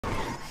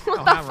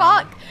What the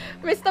fuck?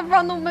 Mr.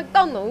 Ronald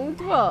McDonald?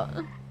 What?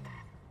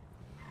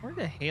 Where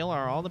the hell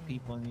are all the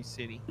people in this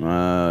city?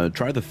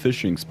 Try the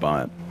fishing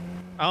spot.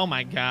 Oh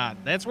my god,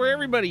 that's where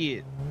everybody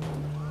is.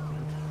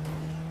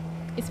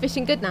 Is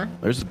fishing good now?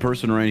 There's a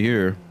person right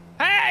here.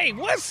 Hey,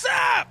 what's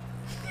up?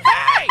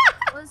 Hey!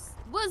 What's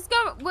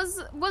up?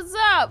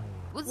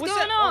 What's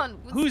going on?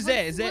 Who's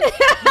that? Is that?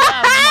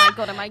 Oh my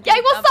god, am I getting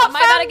Hey, what's up, Am I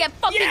about to get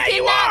fucking Yeah, you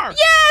kidnapped? are!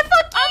 Yeah,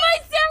 fuck you! Am I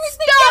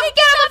seriously Stop!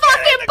 Get in the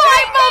fucking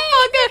bike,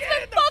 motherfucker!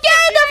 Get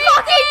in the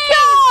fucking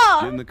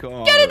car! Get in the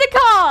car. Get in the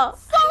car!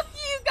 Fuck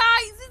you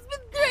guys! It's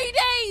been 3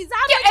 days!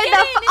 How do Get I in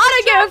the I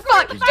don't give a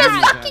fuck! Just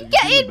fucking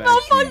get in,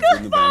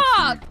 motherfucker!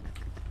 Fuck!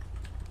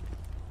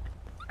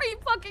 3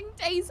 fucking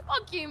days,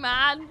 fuck you,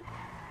 man!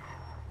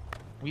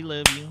 We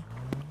love you.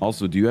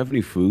 Also, do you have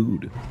any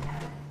food?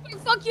 You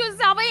fuck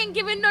yourself, I ain't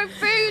giving no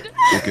food!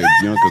 Okay,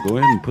 Bianca, go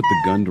ahead and put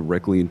the gun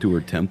directly into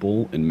her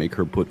temple and make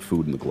her put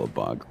food in the glove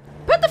box.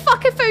 Put the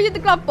fucking food in the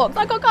glove box.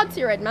 I got a gun to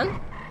your head, man.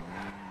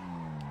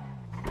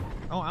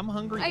 Oh, I'm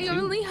hungry I too.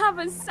 only have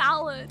a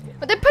salad.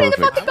 But then put it in the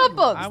Perfect. fucking glove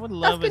box. I would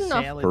love That's a good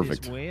enough. salad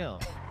Perfect. as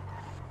well.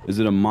 Is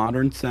it a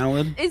modern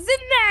salad? It's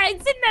in there,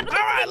 it's in there.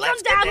 All right,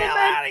 let's get the hell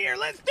out of here.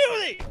 Let's do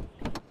this.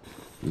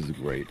 This is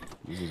great.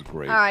 This is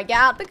great. All right, get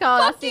out the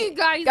car. Fuck That's you it.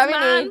 guys, Go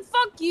man. in.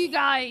 Fuck you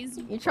guys.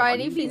 You try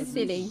anything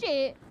silly.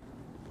 Shit.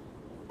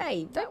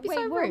 Hey, don't be Wait,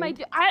 so what am I rude.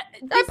 doing?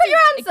 Don't put your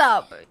hands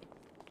up.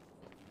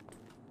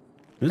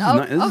 This is, Oh,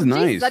 this is Jesus,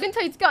 nice. I didn't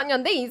tell you to get on your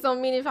knees. I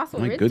mean, if that's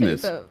what My we're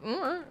goodness. into,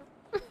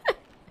 but...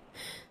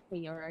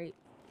 Be alright.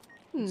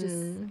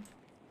 Hmm.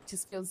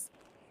 Just feels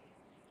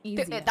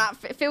easier. That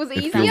feels It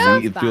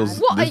easier? feels,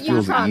 What this are you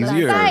feels trying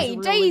easier. to say?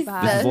 Really Jesus.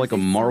 bad. This is like a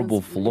This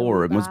marble sounds floor.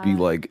 really It must be bad.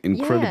 like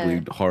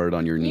incredibly hard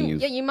on your knees.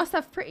 Yeah, you must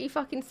have pretty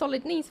fucking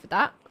solid knees for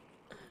that.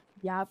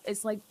 Yeah,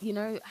 it's like, you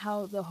know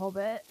how the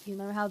Hobbit, you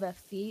know how their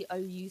feet are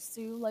used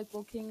to like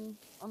walking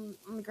on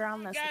the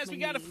ground? That's Guys, like we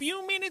my got a knees.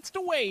 few minutes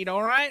to wait,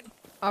 all right?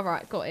 All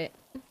right, got it.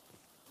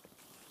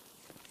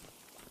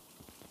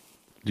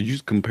 Did you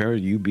just compare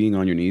you being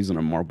on your knees on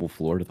a marble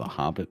floor to the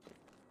Hobbit?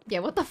 Yeah,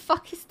 what the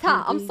fuck is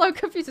that? I'm so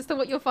confused as to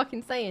what you're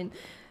fucking saying.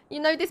 You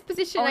know, this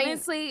position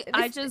Honestly,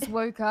 I just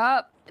woke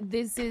up.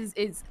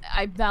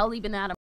 I've barely been out of